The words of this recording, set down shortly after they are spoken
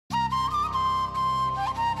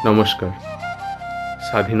নমস্কার।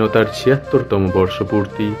 স্বাধীনতার ৭৬তম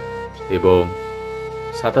বর্ষপূর্তি এবং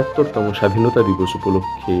 ৭৭তম স্বাধীনতা দিবস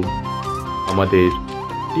উপলক্ষে আমাদের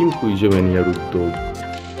টিম কুইজোম্যানিয়ার উদ্যোগ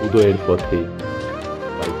উদয়ের পথে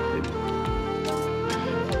বাইক র্যালি।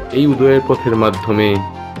 এই উদয়ের পথের মাধ্যমে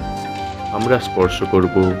আমরা স্পর্শ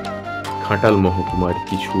করব ঘাটাল মহকুমার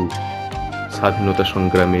কিছু স্বাধীনতা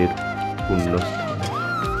সংগ্রামের পুণ্যস্থান।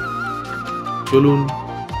 চলুন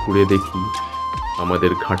ঘুরে দেখি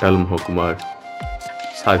আমাদের ঘাটাল মহকুমার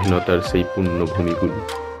স্বাধীনতার সেই পুণ্যভূমিগুলি।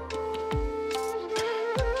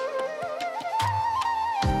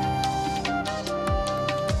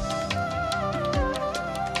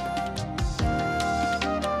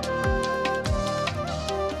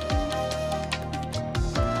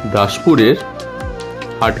 দাসপুরের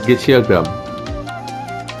হাটগেছিয়া গ্রাম,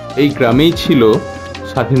 এই গ্রামেই ছিল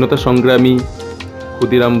স্বাধীনতা সংগ্রামী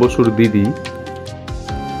ক্ষুদিরাম বসুর দিদি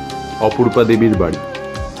অপূর্বা দেবীর বাড়ি।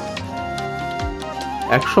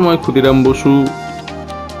 একসময় ক্ষুদিরাম বসু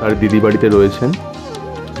তার দিদি বাড়িতে রয়েছেন।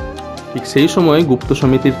 ঠিক সেই সময় গুপ্ত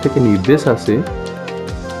সমিতির থেকে নির্দেশ আসে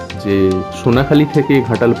যে সোনাখালী থেকে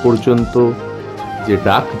ঘাটাল পর্যন্ত যে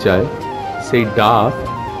ডাক যায় সেই ডাক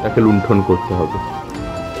তাকে লুণ্ঠন করতে হবে।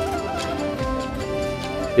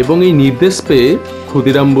 এবং এই নির্দেশ পেয়ে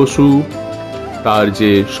ক্ষুদিরাম বসু তার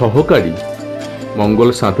যে সহকারী মঙ্গল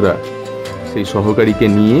সাঁতরা, সেই সহকারীকে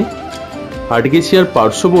নিয়ে হাটগেছিয়ার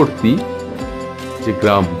পার্শ্ববর্তী যে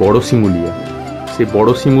গ্রাম বড়শিমুলিয়া, সেই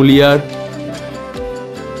বড়শিমুলিয়ার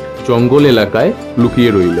জঙ্গল এলাকায়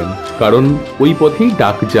লুকিয়ে রইলেন, কারণ ওই পথেই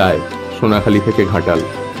ডাক যায় সোনাখালী থেকে ঘাটাল।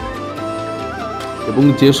 এবং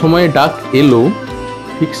যে সময়ে ডাক এলো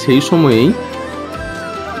ঠিক সেই সময়েই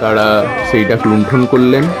তারা সেই ডাক লুণ্ঠন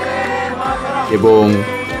করলেন এবং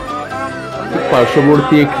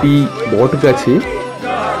পার্শ্ববর্তী একটি বট গাছে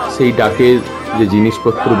সেই ডাকের যে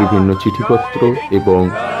জিনিসপত্র, বিভিন্ন চিঠিপত্র এবং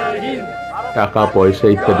টাকা পয়সা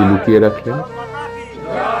ইত্যাদি লুকিয়ে রাখলেন।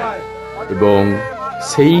 এবং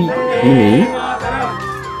সেই দিনেই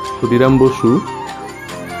ক্ষুদিরাম বসু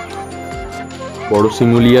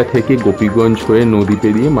বড়শিমুলিয়া থেকে গোপীগঞ্জ হয়ে নদী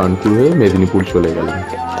পেরিয়ে মানপুর হয়ে মেদিনীপুর চলে গেলেন।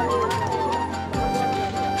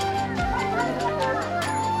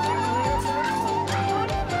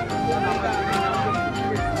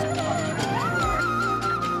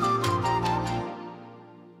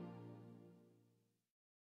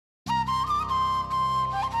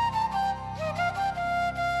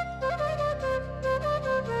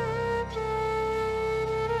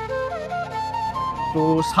 তো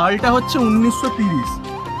সালটা হচ্ছে 1930।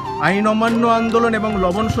 আইন অমান্য আন্দোলন এবং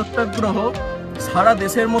লবণ সত্যাগ্রহ সারা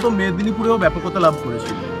দেশের মতো মেদিনীপুরেও ব্যাপকতা লাভ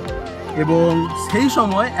করেছিল। এবং সেই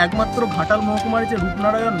সময় একমাত্র ঘাটাল মহকুমার যে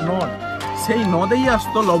রূপনারায়ণ নদ, সেই নদেই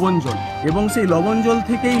আসতো লবণ জল, এবং সেই লবণ জল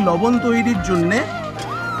থেকেই লবণ তৈরির জন্যে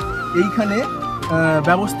এইখানে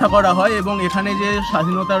ব্যবস্থা করা হয়। এবং এখানে যে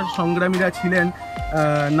স্বাধীনতার সংগ্রামীরা ছিলেন,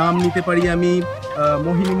 নাম নিতে পারি আমি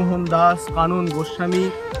মোহিনীমোহন দাস, কানন গোস্বামী,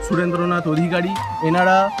 সুরেন্দ্রনাথ অধিকারী,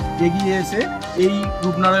 এনারা এগিয়ে এসে এই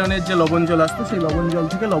রূপনারায়ণের যে লবণ জল আসতো সেই লবণ জল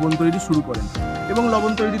থেকে লবণ তৈরি শুরু করেন। এবং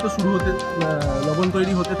লবণ তৈরি তো লবণ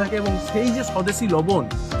তৈরি হতে থাকে। এবং সেই যে স্বদেশি লবণ,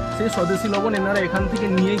 সেই স্বদেশি লবণ এনারা এখান থেকে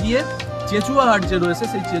নিয়ে গিয়ে চেচুয়া হাট যে রয়েছে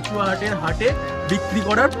সেই চেচুয়া হাটে বিক্রি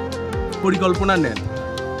করার পরিকল্পনা নেন।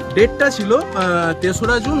 ডেটটা ছিল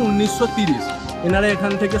 ৩রা জুন 1930। এনারা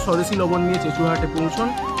এখান থেকে স্বদেশি লবণ নিয়ে চেচুয়া হাটে পৌঁছন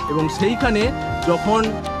এবং সেইখানে যখন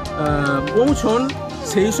পৌঁছন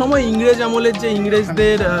সেই সময় ইংরেজ আমলের যে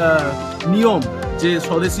ইংরেজদের নিয়ম যে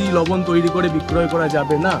স্বদেশি লবণ তৈরি করে বিক্রয় করা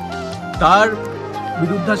যাবে না, তার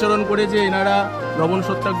বিরুদ্ধাচরণ করে যে এনারা লবণ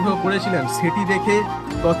সত্যাগ্রহ করেছিলেন, সেটি দেখে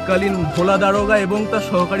তৎকালীন ভোলা দারোগা এবং তার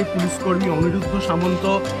সহকারী পুলিশকর্মী অনিরুদ্ধ সামন্ত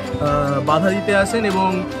বাধা দিতে আসেন এবং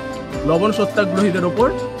লবণ সত্যাগ্রহীদের ওপর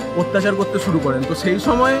অত্যাচার করতে শুরু করেন। তো সেই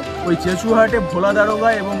সময় ওই চেচুয়াহাটে ভোলা দারোগা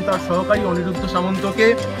এবং তার সহকারী অনিরুদ্ধ সামন্তকে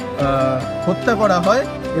হত্যা করা হয়।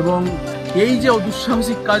 এবং এই যে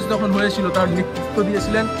অদুঃসাহসিক কাজ তখন হয়েছিল তার নেতৃত্ব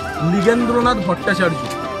দিয়েছিলেন মৃগেন্দ্রনাথ ভট্টাচার্য।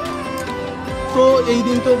 তো এই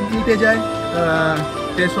দিন তো মিটে যায়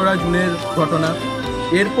 ৩রা জুনের ঘটনা।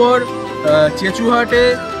 এরপর চেচুয়াহাটে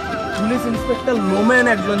পুলিশ ইন্সপেক্টর লোম্যান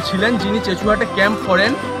একজন ছিলেন, যিনি চেচুয়াহাটে ক্যাম্প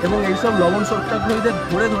করেন এবং এইসব লবণ সত্যাগ্রহীদের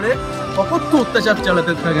ধরে ধরে অকথ্য অত্যাচার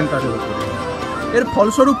চালাতে থাকেন তাদের উপরে। এর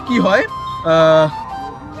ফলস্বরূপ কি হয়,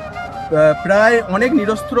 প্রায় অনেক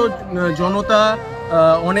নিরস্ত্র জনতা,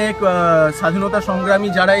 অনেক স্বাধীনতা সংগ্রামী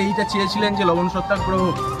যারা এইটা চেয়েছিলেন যে লবণ সত্যাগ্রহ,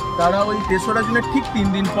 তারা ওই ৩রা জুনের ঠিক 3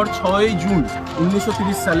 দিন পর 6ই জুন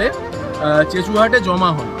 1930 সালে চেচুয়াহাটে জমা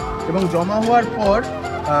হন। এবং জমা হওয়ার পর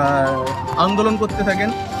আন্দোলন করতে থাকেন।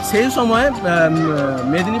 সেই সময়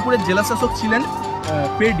মেদিনীপুরের জেলাশাসক ছিলেন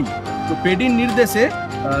পেডি। তো পেডির নির্দেশে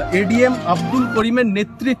এডিএম আব্দুল করিমের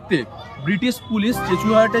নেতৃত্বে ব্রিটিশ পুলিশ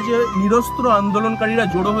চেচুয়াহাটে যে নিরস্ত্র আন্দোলনকারীরা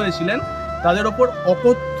জড়ো হয়েছিলেন তাদের ওপর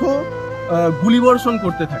অকথ্য গুলিবর্ষণ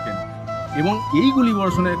করতে থাকেন এবং এই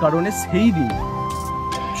গুলিবর্ষণের কারণে সেই দিন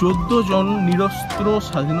 14 জন নিরস্ত্র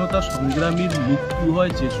স্বাধীনতা সংগ্রামীর মৃত্যু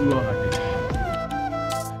হয় চেচুয়াহাটে।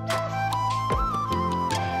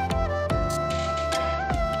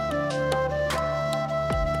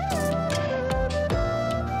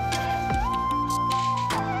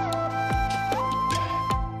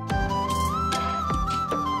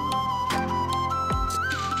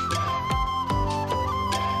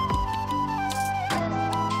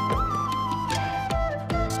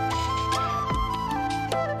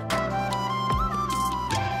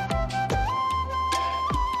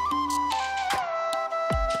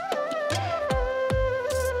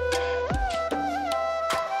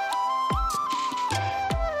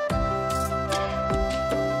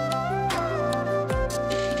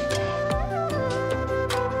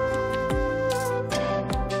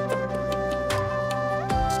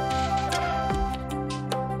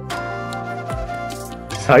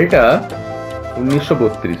 সালটা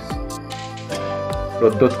 1932।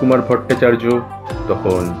 প্রদ্যোৎ কুমার ভট্টাচার্য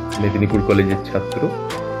তখন মেদিনীপুর কলেজের ছাত্র।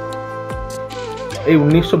 এই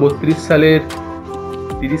 1932 সালের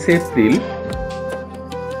 30 এপ্রিল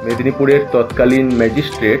মেদিনীপুরের তৎকালীন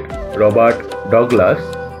magistrate Robert Douglas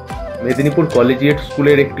Medinipur collegiate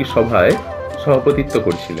স্কুলের একটি সভায় সভাপতিত্ব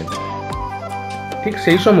করছিলেন। ঠিক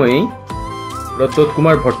সেই সময়েই প্রদ্যোৎ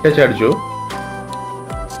কুমার ভট্টাচার্য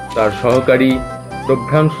তার সহকারী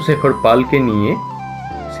প্রভ্রাংশু শেখর পালকে নিয়ে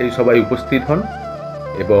সেই সভায় উপস্থিত হন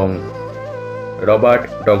এবং রবার্ট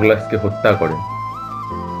ডগলাসকে হত্যা করেন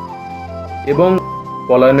এবং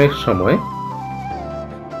পলায়নের সময়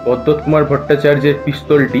প্রদ্যোৎ কুমার ভট্টাচার্যের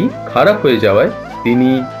পিস্তলটি খারাপ হয়ে যাওয়ায় তিনি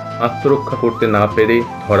আত্মরক্ষা করতে না পেরে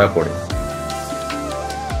ধরা পড়েন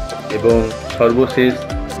এবং সর্বশেষ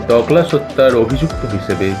ডগলাস হত্যার অভিযুক্ত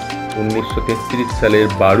হিসেবে 1933 সালের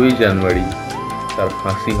 12 জানুয়ারি তার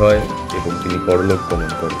ফাঁসি হয় এবং তিনি পরলোক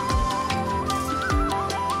গমন করেন।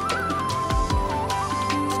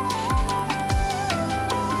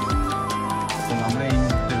 আমরা এই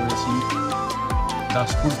মুহূর্তে রয়েছি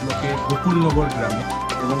দাসপুর ব্লকের গোকুলনগর গ্রামে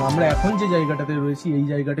এবং আমরা এখন যে জায়গাটাতে রয়েছি এই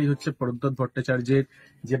জায়গাটাই হচ্ছে প্রদ্যোৎ ভট্টাচার্যের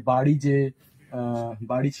যে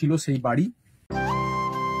বাড়ি ছিল সেই বাড়ি।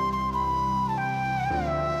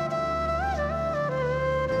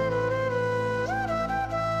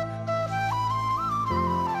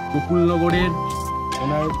 গোকুলনগরের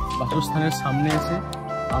ওনার বাসস্থানের সামনে এসে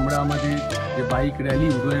আমরা আমাদের যে বাইক র্যালি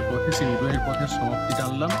উদয়ের পথে সেই উদয়ের পথের সমাপ্তি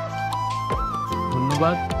টানলাম।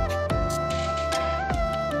 ধন্যবাদ।